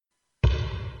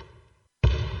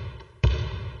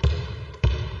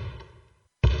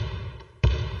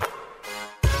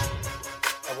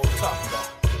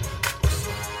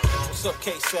What's up,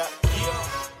 K-Sap? Yeah.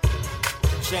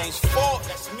 James Ford,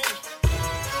 that's me.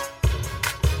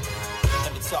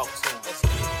 Let me talk to him. Let's get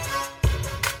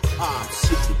it.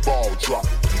 Simply ball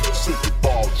dropping, simply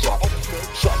ball dropping.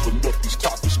 Chopping up these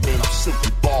topics, man, I'm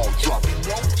simply ball dropping.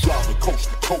 Driving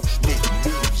coast to coast, making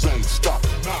moves, ain't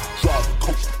stopping. Driving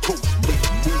coast to coast,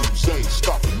 making moves, ain't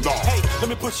stopping. Nah. Hey, let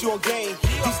me put you on game.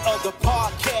 These other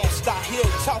podcasts out here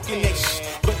talking that shit,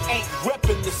 but ain't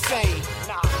repping the same.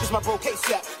 This my bro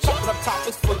K-Sap, chopping up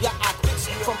topics for your optics.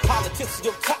 From politics to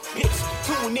your top picks.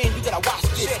 Tune in, you gotta watch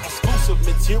this. Exclusive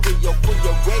material for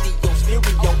your radio,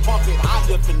 stereo, pumping high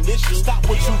definition. Stop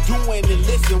what you doing and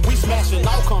listen. We smashing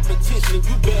all competition.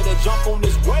 You better jump on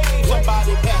this wave.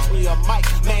 Somebody pass me a mic,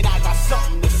 man, I got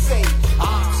something to say.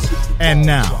 And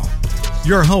now,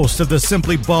 your host of the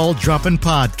Simply Ball Dropping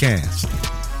Podcast,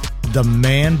 the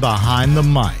man behind the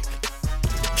mic,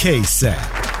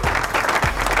 K-Sap.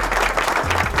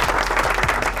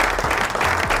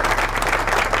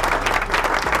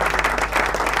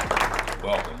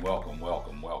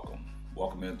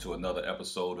 Welcome into another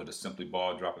episode of the Simply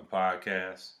Ball Dropping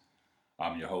Podcast.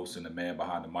 I'm your host and the man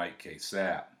behind the mic,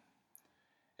 K-Sap.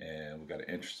 And we got an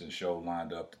interesting show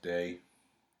lined up today.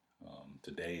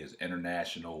 Today is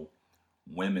International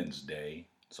Women's Day,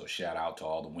 so shout out to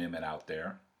all the women out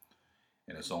there.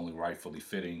 And it's only rightfully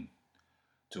fitting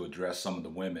to address some of the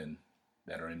women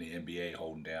that are in the NBA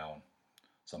holding down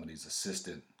some of these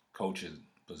assistant coaching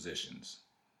positions.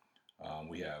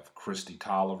 We have Kristi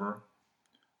Toliver.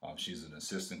 She's an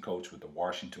assistant coach with the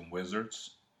Washington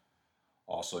Wizards.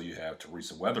 Also, you have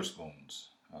Teresa Weatherspoon.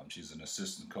 She's an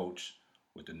assistant coach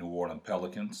with the New Orleans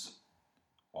Pelicans.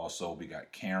 Also, we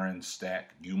got Karen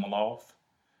Stack-Umaloff.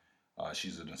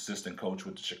 She's an assistant coach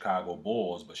with the Chicago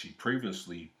Bulls, but she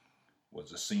previously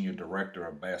was a senior director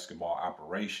of basketball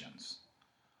operations.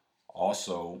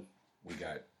 Also, we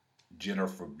got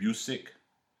Jennifer Busick.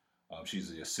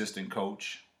 She's the assistant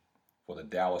coach for the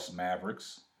Dallas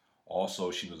Mavericks.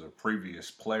 Also, she was a previous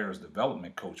players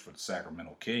development coach for the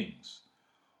Sacramento Kings.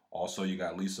 Also, you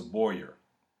got Lisa Boyer.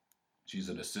 She's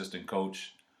an assistant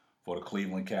coach for the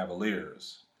Cleveland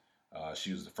Cavaliers.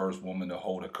 She was the first woman to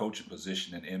hold a coaching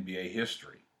position in NBA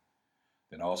history.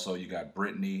 Then also you got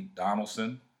Brittany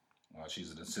Donaldson.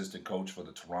 She's an assistant coach for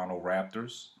the Toronto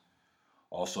Raptors.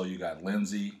 Also, you got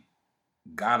Lindsay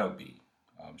Gottabe.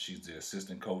 She's the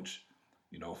assistant coach,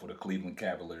 for the Cleveland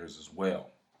Cavaliers as well.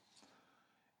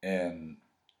 And,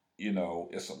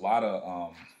 it's a lot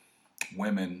of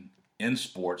women in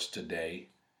sports today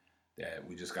that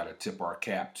we just got to tip our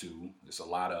cap to. There's a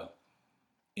lot of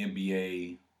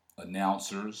NBA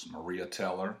announcers, Maria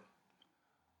Teller,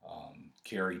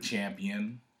 Carrie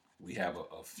Champion. We have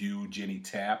a few, Jenny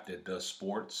Tapp, that does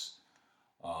sports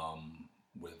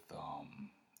with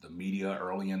the media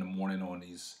early in the morning on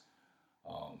these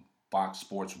Fox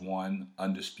Sports 1,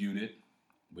 Undisputed.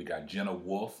 We got Jenna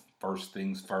Wolf, First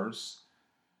Things First.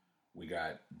 We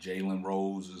got Jalen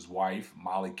Rose's wife,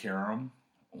 Molly Karam,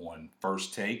 on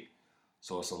First Take.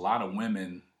 So it's a lot of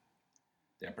women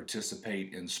that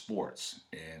participate in sports,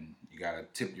 and you got to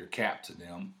tip your cap to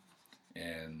them.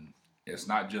 And it's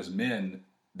not just men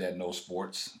that know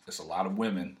sports. It's a lot of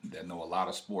women that know a lot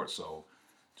of sports. So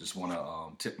just want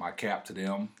to tip my cap to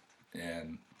them.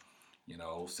 And,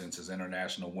 since it's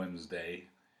International Women's Day,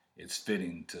 it's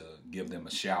fitting to give them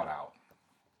a shout out.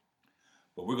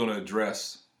 But we're going to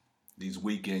address these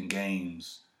weekend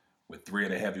games with three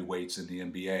of the heavyweights in the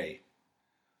NBA.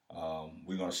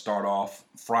 We're going to start off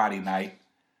Friday night.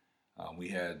 We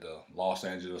had the Los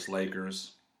Angeles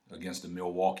Lakers against the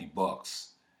Milwaukee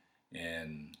Bucks.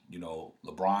 And,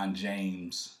 LeBron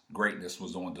James' greatness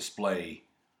was on display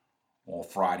on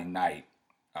Friday night.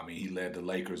 He led the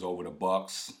Lakers over the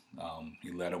Bucks.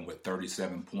 He led them with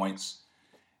 37 points.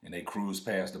 And they cruised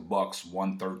past the Bucks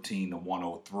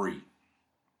 113-103.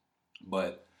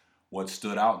 But what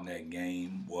stood out in that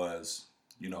game was,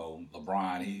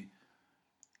 LeBron,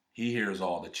 he hears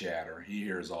all the chatter. He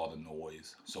hears all the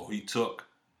noise. So he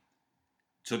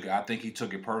I think he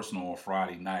took it personal on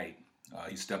Friday night.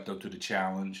 He stepped up to the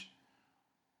challenge.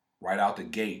 Right out the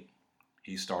gate,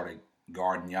 he started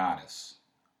guarding Giannis.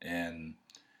 And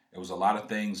it was a lot of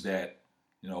things that,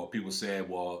 people said,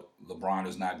 well, LeBron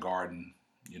is not guarding,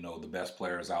 the best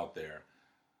players out there.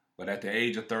 But at the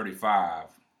age of 35,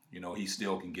 he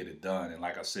still can get it done. And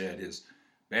like I said, his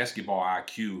basketball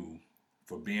IQ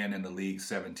for being in the league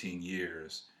 17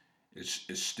 years is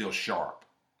still sharp.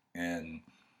 And,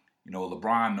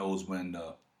 LeBron knows when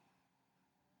to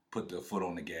put the foot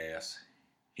on the gas.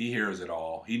 He hears it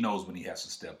all. He knows when he has to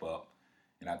step up.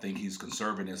 And I think he's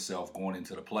conserving himself going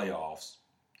into the playoffs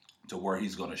to where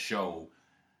he's going to show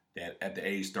that at the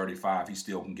age 35, he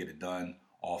still can get it done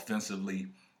offensively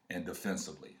and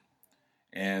defensively.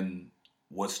 And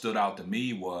what stood out to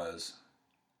me was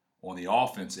on the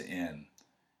offensive end,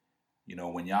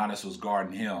 when Giannis was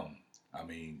guarding him,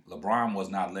 LeBron was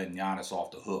not letting Giannis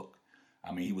off the hook.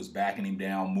 He was backing him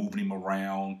down, moving him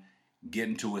around,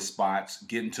 getting to his spots,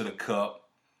 getting to the cup,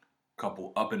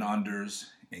 couple up and unders,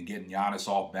 and getting Giannis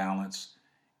off balance.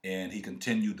 And he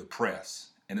continued to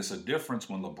press. And it's a difference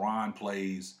when LeBron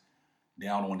plays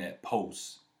down on that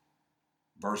post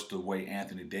versus the way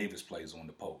Anthony Davis plays on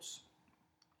the post.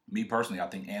 Me personally, I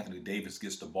think Anthony Davis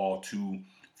gets the ball too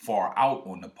far out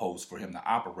on the post for him to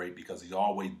operate because he's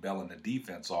always belling the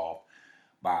defense off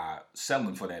by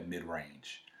settling for that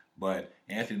mid-range. But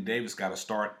Anthony Davis got to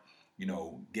start,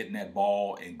 getting that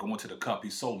ball and going to the cup.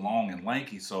 He's so long and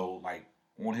lanky, so like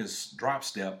on his drop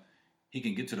step, he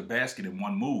can get to the basket in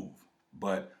one move.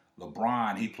 But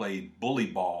LeBron, he played bully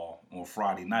ball on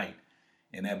Friday night,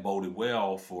 and that boded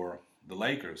well for the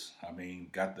Lakers.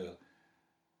 Got the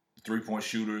three-point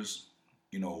shooters,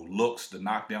 looks to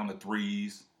knock down the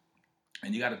threes.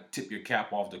 And you got to tip your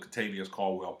cap off to Kentavious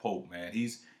Caldwell-Pope, man.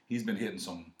 He's been hitting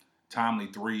some timely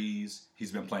threes.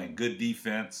 He's been playing good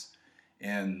defense.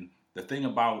 And the thing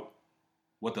about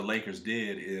what the Lakers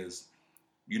did is,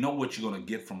 you know what you're going to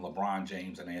get from LeBron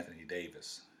James and Anthony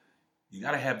Davis. You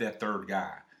got to have that third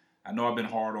guy. I know I've been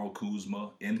hard on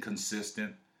Kuzma,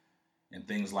 inconsistent, and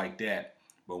things like that.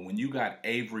 But when you got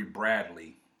Avery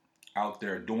Bradley out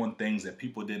there doing things that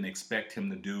people didn't expect him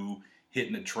to do,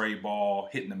 hitting the tray ball,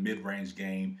 hitting the mid-range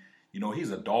game,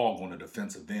 he's a dog on the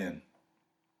defensive end.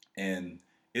 And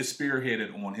it's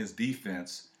spearheaded on his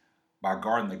defense by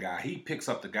guarding the guy. He picks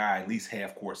up the guy at least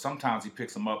half court. Sometimes he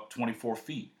picks him up 24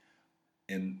 feet.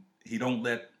 And he don't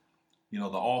let, the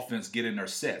offense get in their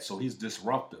set. So he's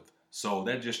disruptive. So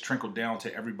that just trickled down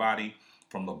to everybody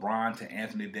from LeBron to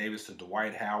Anthony Davis to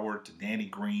Dwight Howard to Danny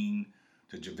Green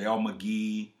to JaVale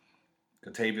McGee,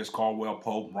 Kentavious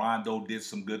Caldwell-Pope. Rondo did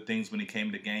some good things when he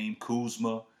came to the game.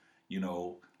 Kuzma,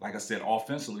 like I said,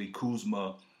 offensively,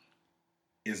 Kuzma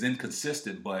is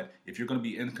inconsistent. But if you're going to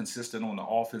be inconsistent on the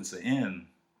offensive end,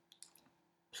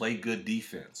 play good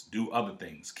defense, do other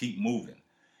things, keep moving.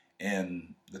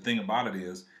 And the thing about it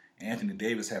is, Anthony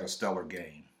Davis had a stellar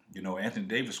game. Anthony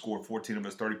Davis scored 14 of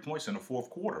his 30 points in the fourth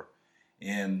quarter.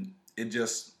 And it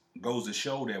just goes to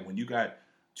show that when you got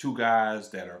two guys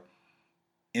that are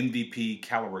MVP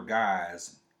caliber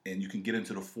guys and you can get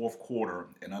into the fourth quarter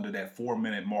and under that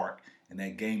 4-minute mark and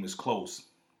that game is close,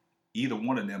 either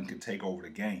one of them can take over the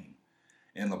game.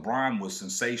 And LeBron was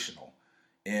sensational.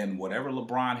 And whatever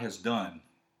LeBron has done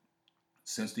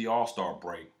since the All-Star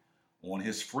break on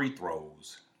his free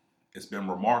throws, it's been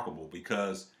remarkable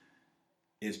because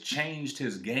it's changed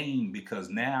his game because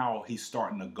now he's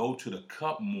starting to go to the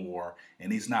cup more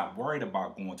and he's not worried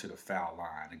about going to the foul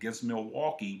line. Against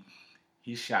Milwaukee,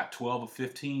 he shot 12 of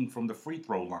 15 from the free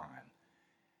throw line.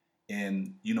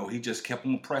 And, he just kept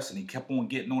on pressing. He kept on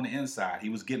getting on the inside. He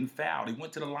was getting fouled. He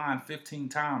went to the line 15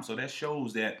 times. So that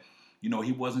shows that,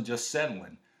 he wasn't just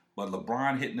settling. But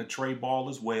LeBron hitting the tray ball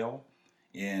as well.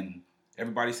 And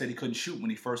everybody said he couldn't shoot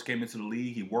when he first came into the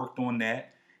league. He worked on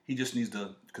that. He just needs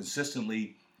to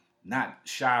consistently not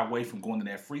shy away from going to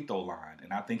that free throw line.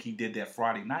 And I think he did that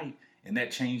Friday night, and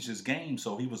that changed his game.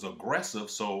 So he was aggressive.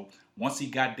 So once he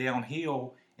got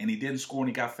downhill and he didn't score and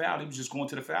he got fouled, he was just going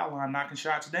to the foul line, knocking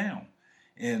shots down.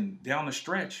 And down the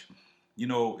stretch,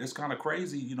 it's kind of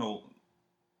crazy.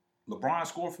 LeBron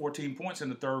scored 14 points in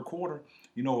the third quarter,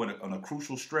 on a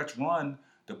crucial stretch run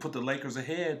to put the Lakers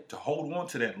ahead, to hold on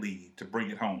to that lead, to bring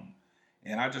it home.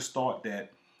 And I just thought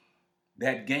that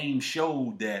game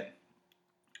showed that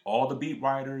all the beat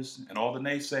writers and all the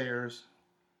naysayers,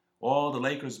 all the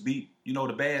Lakers beat,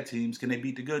 the bad teams. Can they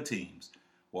beat the good teams?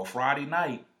 Well, Friday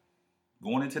night,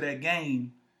 going into that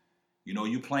game,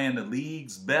 you playing the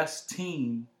league's best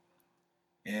team,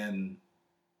 and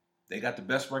they got the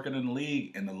best record in the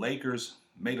league, and the Lakers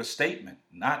made a statement.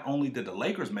 Not only did the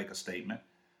Lakers make a statement,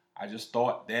 I just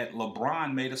thought that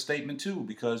LeBron made a statement too,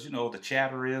 because, the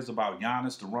chatter is about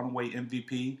Giannis, the runaway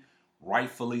MVP,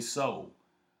 rightfully so.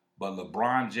 But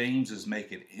LeBron James is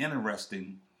making it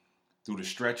interesting through the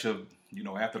stretch of,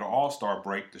 after the All-Star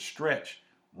break, the stretch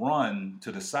run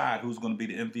to decide who's going to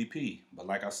be the MVP. But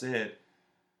like I said,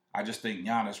 I just think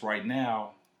Giannis right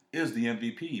now is the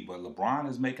MVP. But LeBron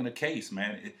is making a case,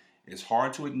 man. It's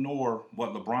hard to ignore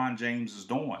what LeBron James is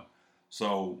doing.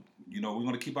 So, we're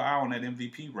going to keep an eye on that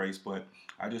MVP race. But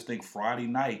I just think Friday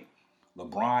night,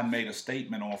 LeBron made a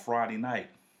statement on Friday night.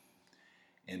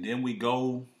 And then we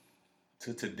go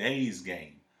to today's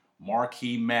game,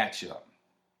 marquee matchup,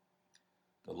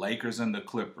 the Lakers and the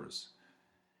Clippers.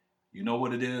 You know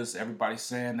what it is? Everybody's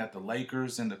saying that the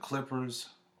Lakers and the Clippers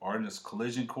are in this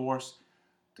collision course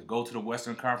to go to the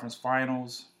Western Conference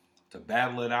Finals, to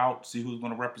battle it out, see who's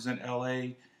going to represent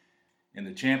LA in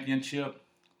the championship.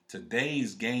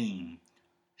 Today's game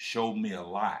showed me a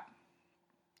lot.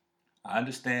 I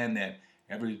understand that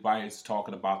everybody's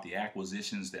talking about the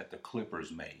acquisitions that the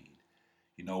Clippers made.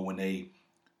 You know, when they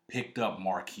picked up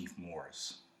Markieff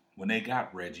Morris, when they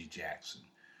got Reggie Jackson.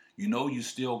 You know, you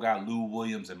still got Lou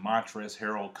Williams and Montrezl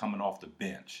Harrell coming off the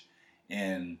bench.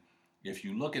 And if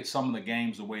you look at some of the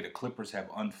games, the way the Clippers have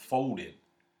unfolded,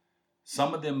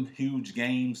 some of them huge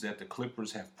games that the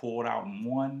Clippers have pulled out and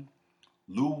won,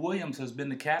 Lou Williams has been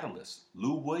the catalyst.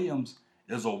 Lou Williams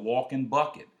is a walking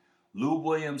bucket. Lou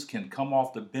Williams can come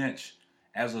off the bench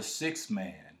as a sixth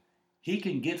man. He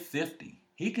can get 50.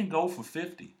 He can go for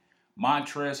 50.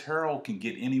 Montrezl Harrell can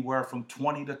get anywhere from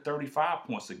 20 to 35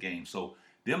 points a game. So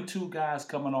them two guys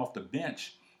coming off the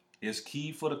bench is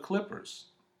key for the Clippers.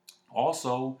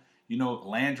 Also, you know,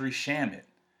 Landry Shamet.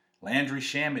 Landry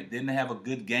Shamet didn't have a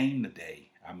good game today.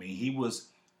 I mean, he was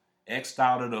X'd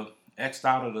out of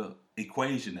the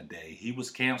equation today. He was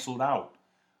canceled out.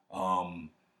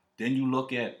 Then you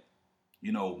look at,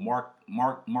 you know,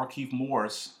 Markieff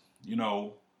Morris, you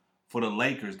know, for the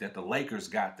Lakers, that the Lakers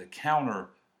got the counter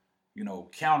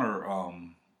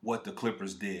what the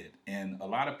Clippers did. And a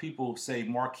lot of people say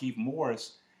Markieff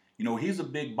Morris, you know, he's a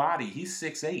big body. He's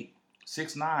 6'8",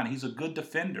 6'9". He's a good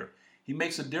defender. He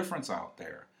makes a difference out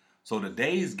there. So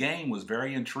today's game was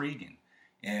very intriguing.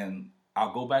 And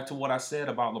I'll go back to what I said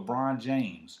about LeBron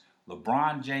James.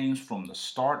 LeBron James, from the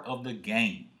start of the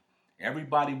game,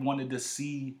 everybody wanted to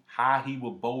see how he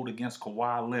would bowl against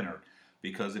Kawhi Leonard.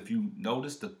 Because if you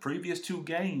notice the previous two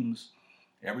games,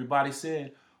 everybody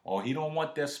said, oh, he don't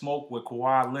want that smoke with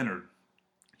Kawhi Leonard.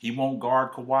 He won't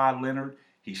guard Kawhi Leonard.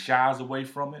 He shies away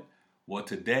from it. Well,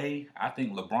 today, I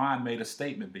think LeBron made a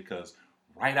statement because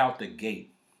right out the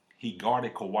gate, he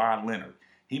guarded Kawhi Leonard.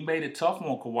 He made it tough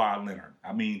on Kawhi Leonard.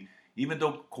 I mean, even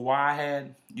though Kawhi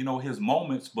had, you know, his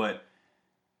moments, but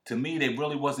to me, they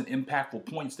really wasn't impactful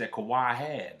points that Kawhi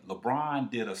had.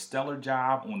 LeBron did a stellar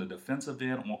job on the defensive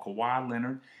end on Kawhi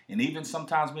Leonard, and even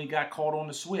sometimes when he got caught on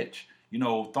the switch, you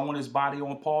know, throwing his body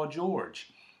on Paul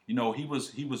George. You know, he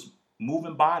was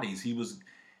moving bodies. He was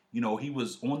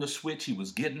on the switch. He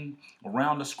was getting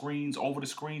around the screens, over the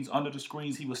screens, under the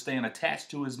screens. He was staying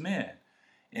attached to his men.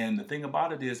 And the thing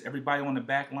about it is everybody on the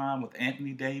back line with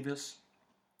Anthony Davis,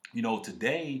 you know,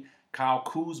 today Kyle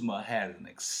Kuzma had an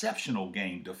exceptional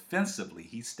game defensively.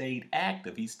 He stayed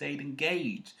active. He stayed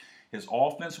engaged. His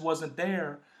offense wasn't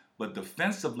there, but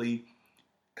defensively,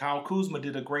 Kyle Kuzma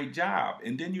did a great job.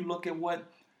 And then you look at what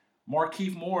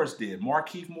Markieff Morris did.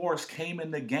 Markieff Morris came in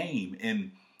the game,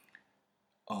 and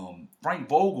Frank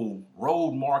Vogel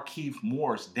rode Markieff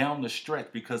Morris down the stretch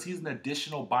because he's an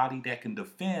additional body that can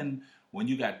defend when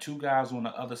you got two guys on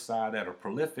the other side that are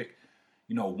prolific,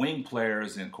 you know, wing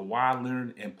players in Kawhi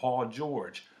Leonard and Paul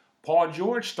George. Paul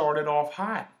George started off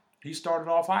hot. He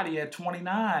had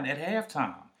 29 at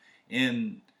halftime.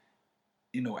 And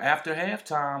you know, after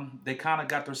halftime, they kind of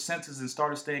got their senses and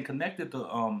started staying connected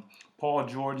to Paul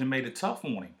George and made it tough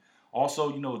on him.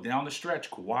 Also, you know, down the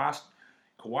stretch,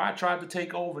 Kawhi tried to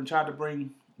take over and tried to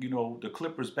bring, you know, the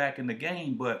Clippers back in the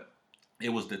game, but it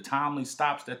was the timely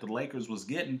stops that the Lakers was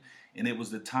getting, and it was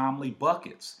the timely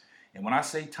buckets. And when I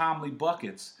say timely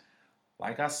buckets,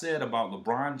 like I said about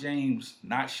LeBron James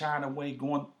not shying away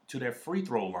going to that free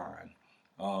throw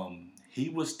line, he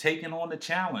was taking on the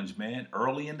challenge, man.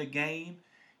 Early in the game,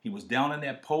 he was down in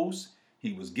that post.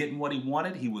 He was getting what he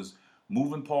wanted. He was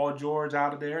moving Paul George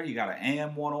out of there. He got an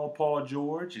and one on Paul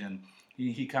George, and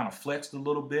he kind of flexed a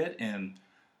little bit. And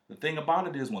the thing about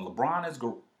it is when LeBron is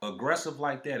aggressive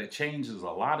like that, it changes a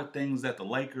lot of things that the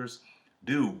Lakers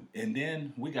do. And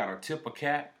then we got our tip of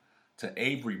cap to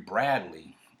Avery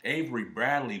Bradley. Avery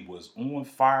Bradley was on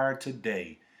fire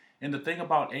today. And the thing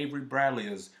about Avery Bradley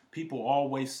is people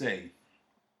always say,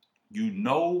 you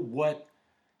know what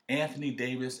Anthony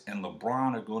Davis and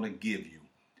LeBron are going to give you.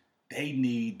 They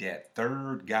need that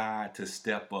third guy to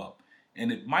step up.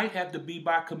 And it might have to be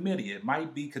by committee. It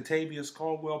might be Kentavious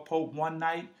Caldwell-Pope one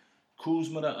night,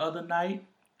 Kuzma the other night,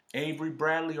 Avery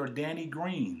Bradley or Danny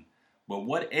Green. But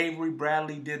what Avery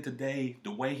Bradley did today,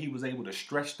 the way he was able to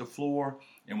stretch the floor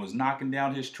and was knocking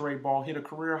down his tray ball, hit a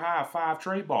career high 5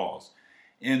 tray balls.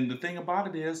 And the thing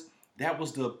about it is, that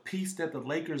was the piece that the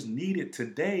Lakers needed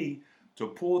today to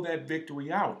pull that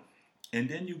victory out. And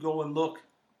then you go and look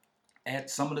at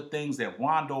some of the things that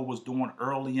Rondo was doing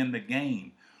early in the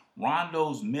game.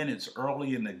 Rondo's minutes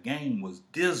early in the game was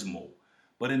dismal.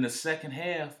 But in the second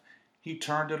half, he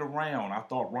turned it around. I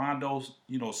thought Rondo,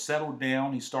 settled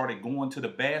down. He started going to the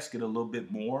basket a little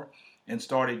bit more and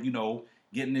started,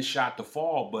 getting his shot to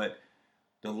fall. But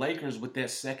the Lakers with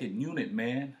that second unit,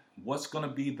 man, what's going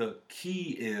to be the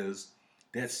key is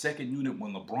that second unit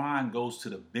when LeBron goes to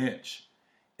the bench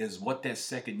is what that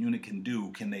second unit can do.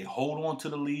 Can they hold on to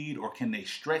the lead or can they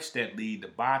stretch that lead to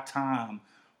buy time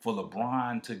for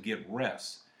LeBron to get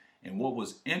rest? And what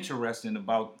was interesting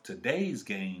about today's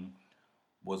game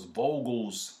was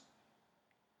Vogel's,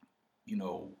 he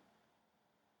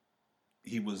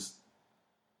was,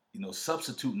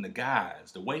 substituting the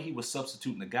guys. The way he was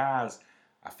substituting the guys,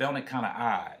 I found it kind of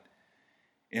odd.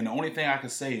 And the only thing I can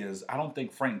say is I don't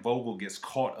think Frank Vogel gets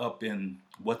caught up in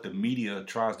what the media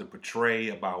tries to portray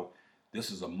about this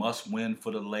is a must-win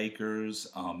for the Lakers.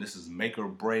 This is make or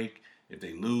break. If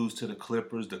they lose to the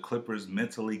Clippers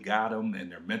mentally got them,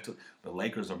 and the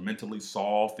Lakers are mentally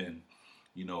soft, and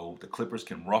the Clippers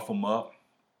can rough them up.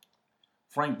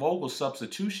 Frank Vogel's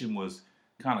substitution was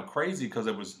kind of crazy because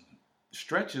there was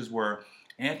stretches where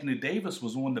Anthony Davis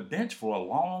was on the bench for a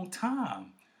long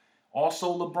time.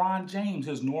 Also, LeBron James,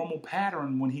 his normal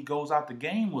pattern when he goes out the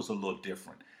game was a little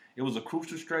different. It was a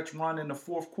crucial stretch run in the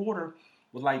fourth quarter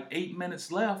with like 8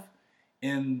 minutes left,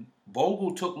 and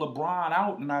Vogel took LeBron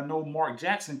out, and I know Mark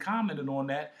Jackson commented on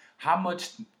that. How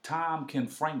much time can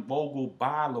Frank Vogel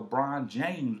buy LeBron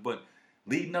James? But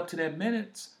leading up to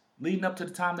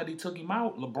the time that he took him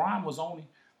out, LeBron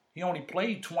only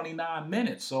played 29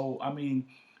 minutes. So, I mean,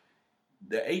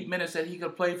 the 8 minutes that he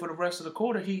could play for the rest of the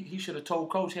quarter, he should have told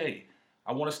Coach, hey,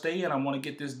 I want to stay in, I want to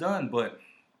get this done. But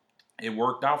it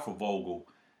worked out for Vogel.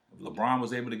 LeBron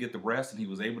was able to get the rest, and he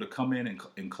was able to come in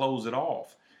and close it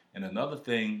off. And another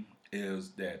thing is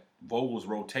that Vogel's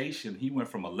rotation, he went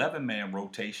from 11-man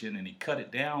rotation, and he cut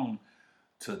it down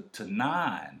to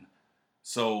 9.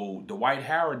 So Dwight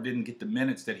Howard didn't get the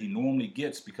minutes that he normally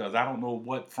gets because I don't know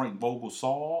what Frank Vogel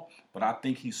saw, but I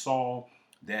think he saw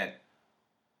that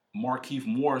Markieff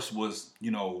Morris was,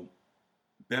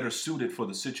 better suited for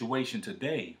the situation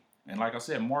today. And like I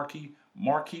said,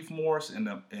 Markieff Morris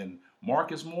and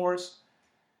Marcus Morris,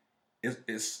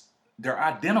 they're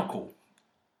identical.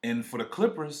 And for the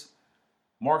Clippers,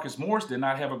 Marcus Morris did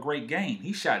not have a great game.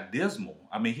 He shot dismal.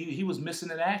 I mean, he was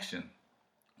missing in action.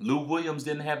 Lou Williams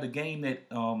didn't have the game that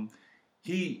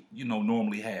he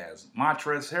normally has.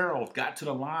 Montrezl Harrell got to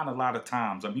the line a lot of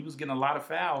times. I mean, he was getting a lot of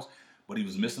fouls, but he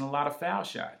was missing a lot of foul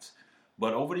shots.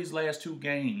 But over these last 2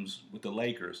 games with the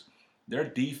Lakers, their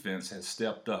defense has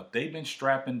stepped up. They've been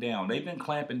strapping down. They've been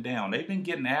clamping down. They've been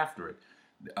getting after it.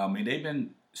 I mean, they've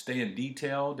been staying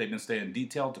detailed. They've been staying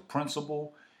detailed to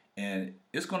principle. And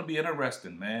it's going to be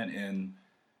interesting, man. And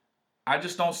I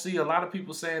just don't see a lot of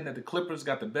people saying that the Clippers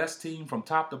got the best team from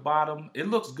top to bottom. It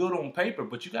looks good on paper,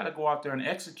 but you got to go out there and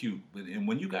execute. And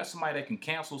when you got somebody that can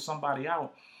cancel somebody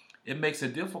out, it makes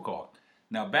it difficult.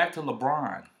 Now, back to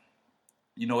LeBron.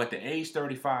 At the age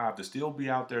 35, to still be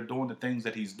out there doing the things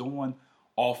that he's doing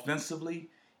offensively,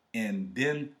 and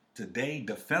then today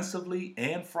defensively,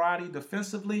 and Friday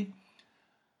defensively,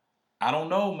 I don't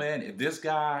know, man. If this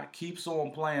guy keeps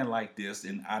on playing like this,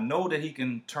 and I know that he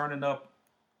can turn it up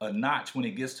a notch when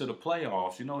he gets to the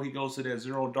playoffs. He goes to that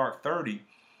 0 dark 30,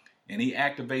 and he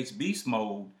activates beast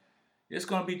mode. It's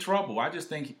going to be trouble. I just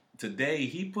think today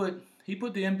he put the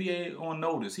NBA on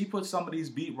notice. He put some of these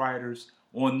beat writers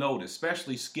on notice,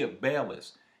 especially Skip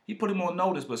Bayless. He put him on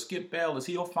notice, but Skip Bayless,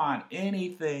 he'll find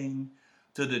anything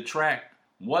to detract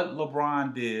what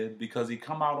LeBron did because he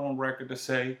come out on record to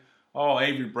say, oh,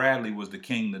 Avery Bradley was the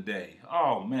king today.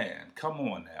 Oh, man, come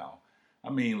on now. I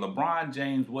mean, LeBron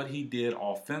James, what he did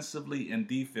offensively and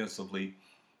defensively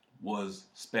was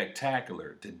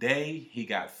spectacular. Today, he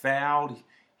got fouled.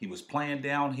 He was playing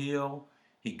downhill.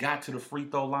 He got to the free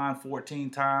throw line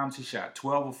 14 times. He shot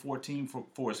 12 or 14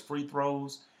 for his free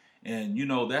throws. And,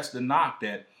 that's the knock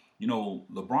that,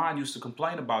 LeBron used to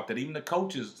complain about, that even the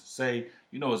coaches say,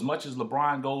 as much as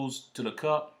LeBron goes to the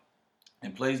cup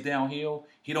and plays downhill,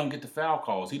 he don't get the foul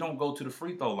calls. He don't go to the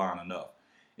free throw line enough.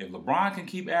 If LeBron can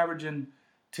keep averaging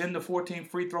 10 to 14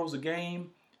 free throws a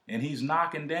game and he's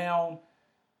knocking down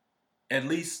at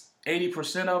least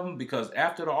 80% of them, because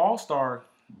after the All-Star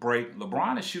break,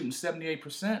 LeBron is shooting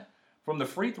 78% from the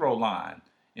free throw line.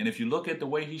 And if you look at the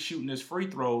way he's shooting his free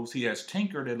throws, he has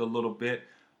tinkered it a little bit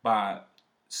by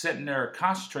sitting there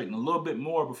concentrating a little bit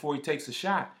more before he takes a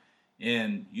shot.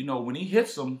 And, when he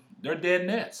hits them, they're dead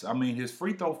nets. I mean, his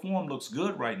free throw form looks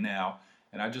good right now,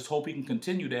 and I just hope he can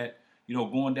continue that,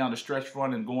 going down the stretch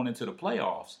run and going into the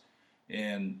playoffs.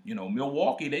 And,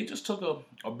 Milwaukee, they just took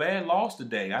a bad loss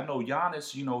today. I know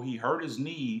Giannis, he hurt his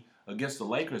knee against the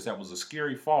Lakers. That was a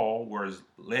scary fall where his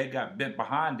leg got bent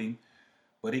behind him.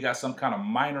 but he got some kind of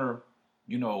minor,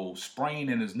 sprain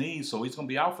in his knee, so he's going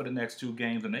to be out for the next 2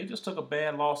 games. And they just took a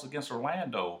bad loss against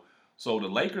Orlando. So the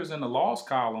Lakers in the loss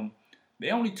column,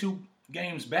 they only 2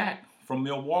 games back from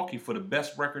Milwaukee for the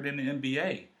best record in the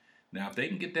NBA. Now, if they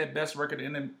can get that best record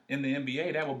in the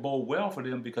NBA, that will bode well for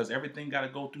them because everything got to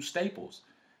go through Staples.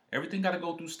 Everything got to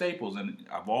go through Staples. And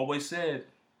I've always said,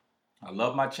 I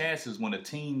love my chances when a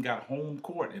team got home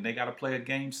court and they got to play a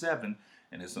Game 7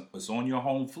 and it's on your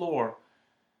home floor.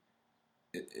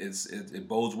 It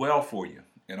bodes well for you.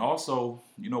 And also,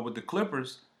 with the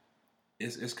Clippers,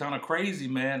 it's kind of crazy,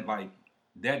 man. Like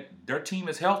that, their team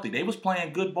is healthy. They was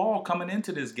playing good ball coming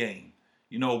into this game.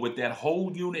 With that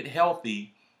whole unit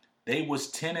healthy, they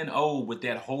was 10-0 with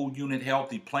that whole unit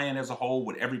healthy, playing as a whole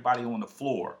with everybody on the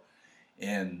floor.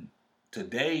 And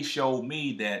today showed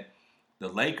me that the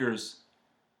Lakers,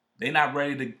 they're not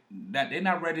ready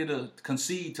to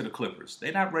concede to the Clippers.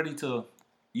 They're not ready to,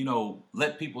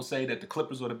 let people say that the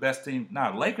Clippers are the best team.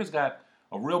 Nah, the Lakers got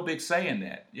a real big say in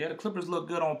that. Yeah, the Clippers look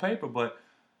good on paper, but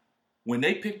when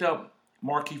they picked up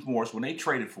Markieff Morris, when they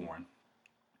traded for him,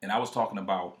 and I was talking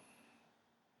about,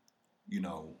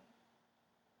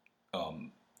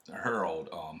 Harold,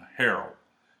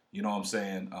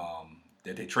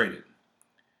 that they traded.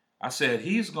 I said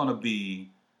he's going to be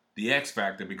the X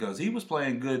factor because he was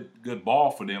playing good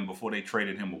ball for them before they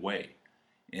traded him away.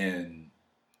 And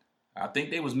I think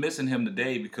they was missing him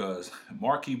today because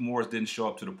Markieff Morris didn't show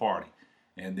up to the party.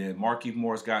 And then Markieff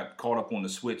Morris got caught up on the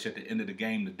switch at the end of the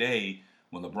game today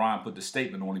when LeBron put the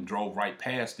statement on him, drove right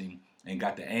past him, and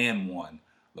got the and one.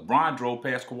 LeBron drove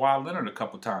past Kawhi Leonard a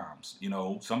couple times.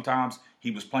 Sometimes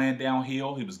he was playing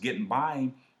downhill. He was getting by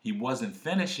him. He wasn't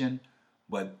finishing,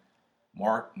 but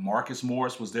Markieff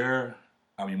Morris was there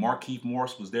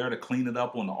to clean it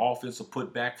up on the offensive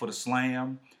putback for the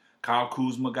slam. Kyle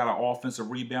Kuzma got an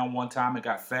offensive rebound one time and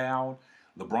got fouled.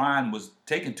 LeBron was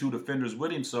taking 2 defenders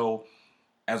with him, so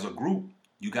as a group,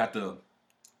 you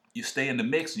stay in the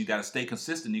mix and you got to stay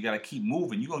consistent. You got to keep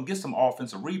moving. You're going to get some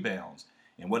offensive rebounds.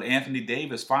 And what Anthony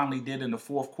Davis finally did in the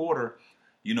fourth quarter,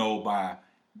 by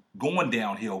going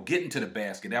downhill, getting to the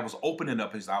basket, that was opening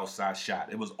up his outside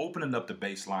shot. It was opening up the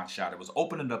baseline shot. It was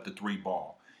opening up the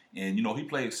 3-ball. And, he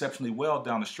played exceptionally well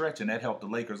down the stretch, and that helped the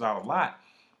Lakers out a lot.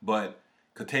 But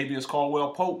Kentavious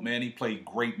Caldwell-Pope, man, he played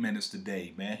great minutes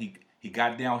today, man. He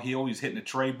got downhill. He was hitting the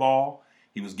tray ball.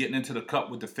 He was getting into the cup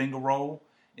with the finger roll.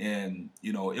 And,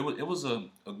 it was a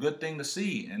good thing to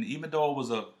see. And even though it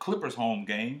was a Clippers home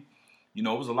game, it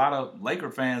was a lot of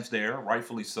Laker fans there,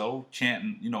 rightfully so,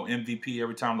 chanting, MVP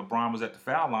every time LeBron was at the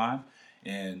foul line.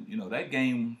 And, that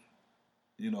game,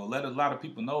 let a lot of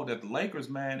people know that the Lakers,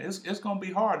 man, it's going to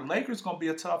be hard. The Lakers going to be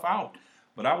a tough out.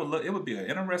 But it would be an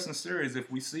interesting series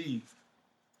if we see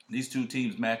these 2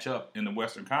 teams match up in the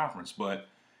Western Conference. But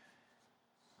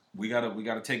we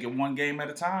gotta take it one game at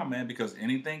a time, man, because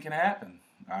anything can happen.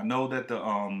 I know that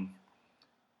the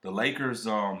Lakers,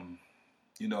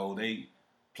 they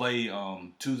play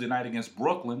Tuesday night against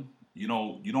Brooklyn. You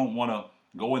don't want to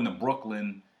go into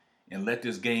Brooklyn and let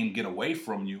this game get away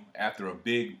from you after a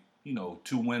big, 2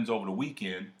 wins over the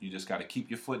weekend. You just got to keep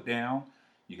your foot down.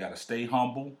 You got to stay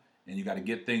humble, and you got to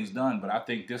get things done. But I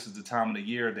think this is the time of the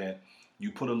year that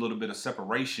you put a little bit of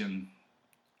separation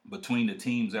between the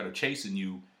teams that are chasing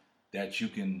you, that you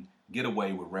can get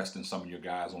away with resting some of your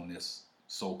guys on this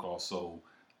so-called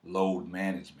load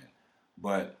management.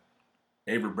 But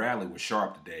Avery Bradley was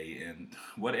sharp today. And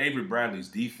what Avery Bradley's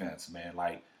defense, man,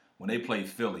 like when they play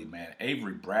Philly, man,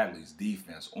 Avery Bradley's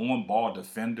defense, on-ball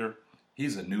defender,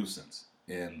 he's a nuisance.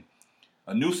 And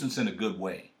a nuisance in a good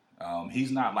way.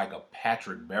 He's not like a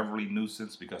Patrick Beverly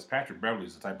nuisance, because Patrick Beverly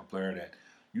is the type of player that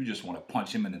you just want to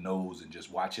punch him in the nose and just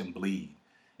watch him bleed.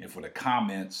 And for the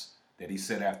comments that he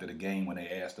said after the game when they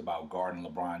asked about guarding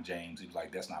LeBron James, he was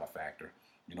like, that's not a factor.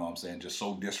 You know what I'm saying? Just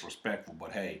so disrespectful.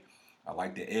 But hey, I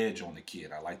like the edge on the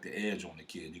kid.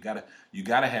 You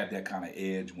gotta have that kind of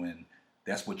edge when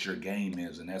that's what your game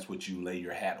is, and that's what you lay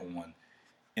your hat on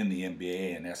in the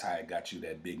NBA, and that's how it got you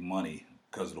that big money,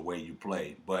 because of the way you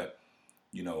play. But,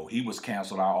 he was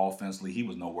canceled out offensively. He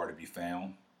was nowhere to be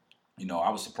found. I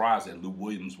was surprised that Lou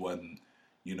Williams wasn't,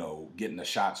 getting the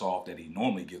shots off that he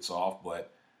normally gets off.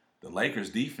 But the Lakers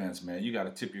defense, man, you got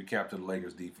to tip your cap to the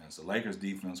Lakers defense. The Lakers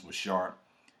defense was sharp.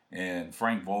 And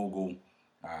Frank Vogel,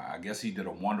 I guess he did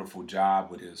a wonderful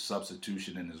job with his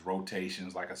substitution and his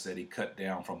rotations. Like I said, he cut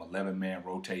down from 11-man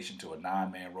rotation to a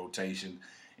 9-man rotation,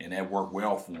 and that worked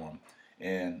well for him.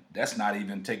 And that's not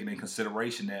even taking in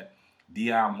consideration that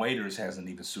Dion Waiters hasn't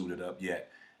even suited up yet.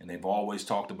 And they've always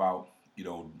talked about,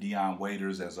 Dion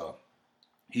Waiters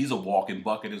he's a walking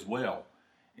bucket as well.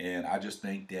 And I just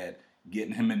think that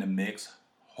getting him in the mix,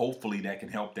 hopefully that can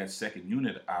help that second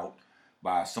unit out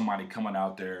by somebody coming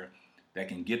out there that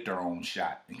can get their own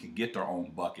shot and can get their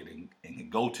own bucket and can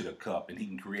go to the cup and he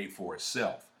can create for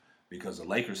itself. Because the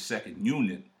Lakers' second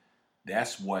unit,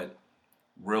 that's what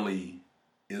really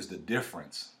is the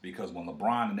difference. Because when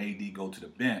LeBron and AD go to the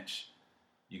bench,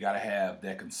 you got to have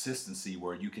that consistency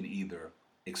where you can either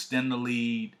extend the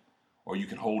lead or you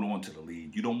can hold on to the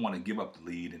lead. You don't want to give up the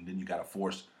lead, and then you got to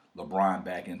force LeBron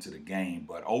back into the game.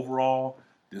 But overall,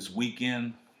 this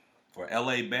weekend for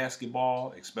LA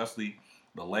basketball, especially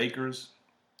the Lakers,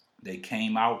 they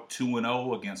came out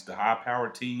 2-0 against the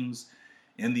high-powered teams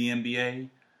in the NBA.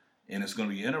 And it's going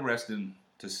to be interesting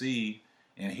to see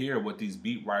and hear what these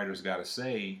beat writers got to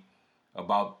say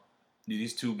about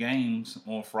these two games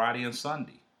on Friday and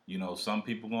Sunday. You know, some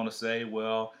people are going to say,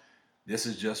 well, this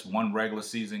is just one regular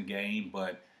season game,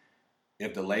 but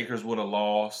if the Lakers would have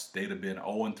lost, they'd have been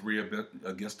 0-3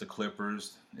 against the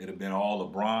Clippers. It'd have been all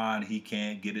LeBron. He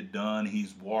can't get it done.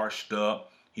 He's washed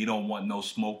up. He don't want no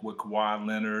smoke with Kawhi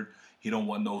Leonard. He don't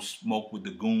want no smoke with the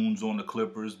goons on the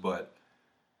Clippers. But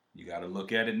you got to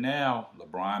look at it now.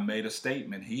 LeBron made a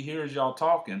statement. He hears y'all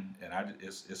talking, and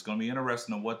it's going to be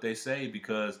interesting on what they say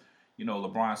because, you know,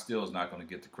 LeBron still is not going to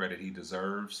get the credit he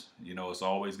deserves. You know, it's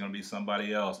always going to be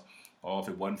somebody else. Oh, if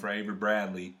it wasn't for Avery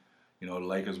Bradley, you know, the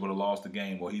Lakers would have lost the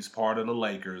game. Well, he's part of the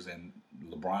Lakers, and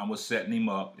LeBron was setting him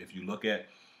up. If you look at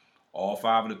all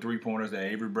 5 of the three-pointers that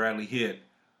Avery Bradley hit,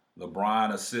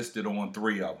 LeBron assisted on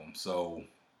 3 of them. So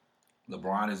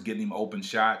LeBron is getting him open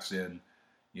shots, and,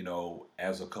 you know,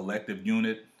 as a collective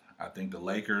unit, I think the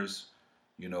Lakers,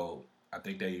 you know, I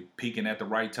think they peaking at the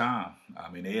right time. I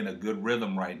mean, they're in a good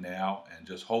rhythm right now, and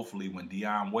just hopefully when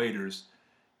Dion Waiters,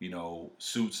 you know,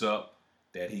 suits up,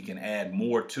 that he can add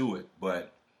more to it.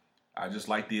 But I just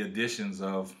like the additions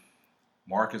of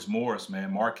Marcus Morris,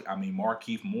 man.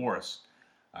 Markieff Morris.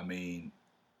 I mean,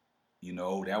 you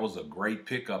know, that was a great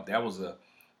pickup. That was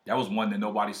one that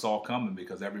nobody saw coming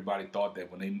because everybody thought that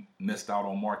when they missed out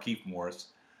on Markieff Morris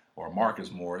or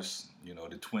Marcus Morris, you know,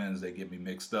 the twins, they get me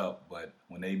mixed up. But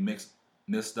when they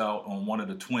missed out on one of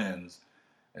the twins,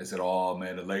 they said, oh,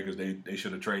 man, the Lakers, they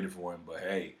should have traded for him. But,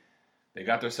 hey, they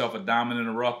got themselves a diamond in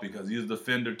the rough because he's a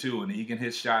defender too, and he can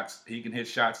hit shots. He can hit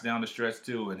shots down the stretch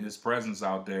too, and his presence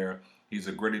out there, he's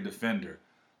a gritty defender.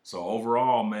 So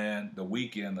overall, man, the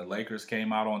weekend the Lakers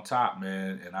came out on top,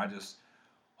 man, and I just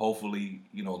hopefully,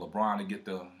 you know, LeBron to get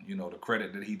the, you know, the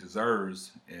credit that he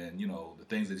deserves, and you know the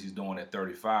things that he's doing at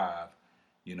 35,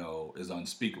 you know, is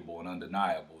unspeakable and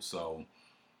undeniable. So.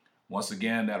 Once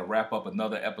again, that'll wrap up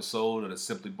another episode of the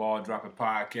Simply Ball Dropping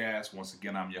Podcast. Once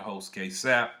again, I'm your host,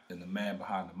 K-Sap, and the man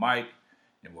behind the mic,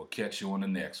 and we'll catch you on the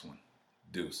next one.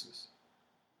 Deuces.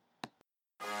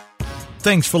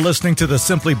 Thanks for listening to the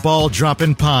Simply Ball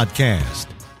Dropping Podcast.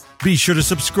 Be sure to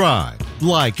subscribe,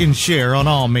 like, and share on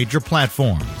all major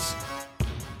platforms.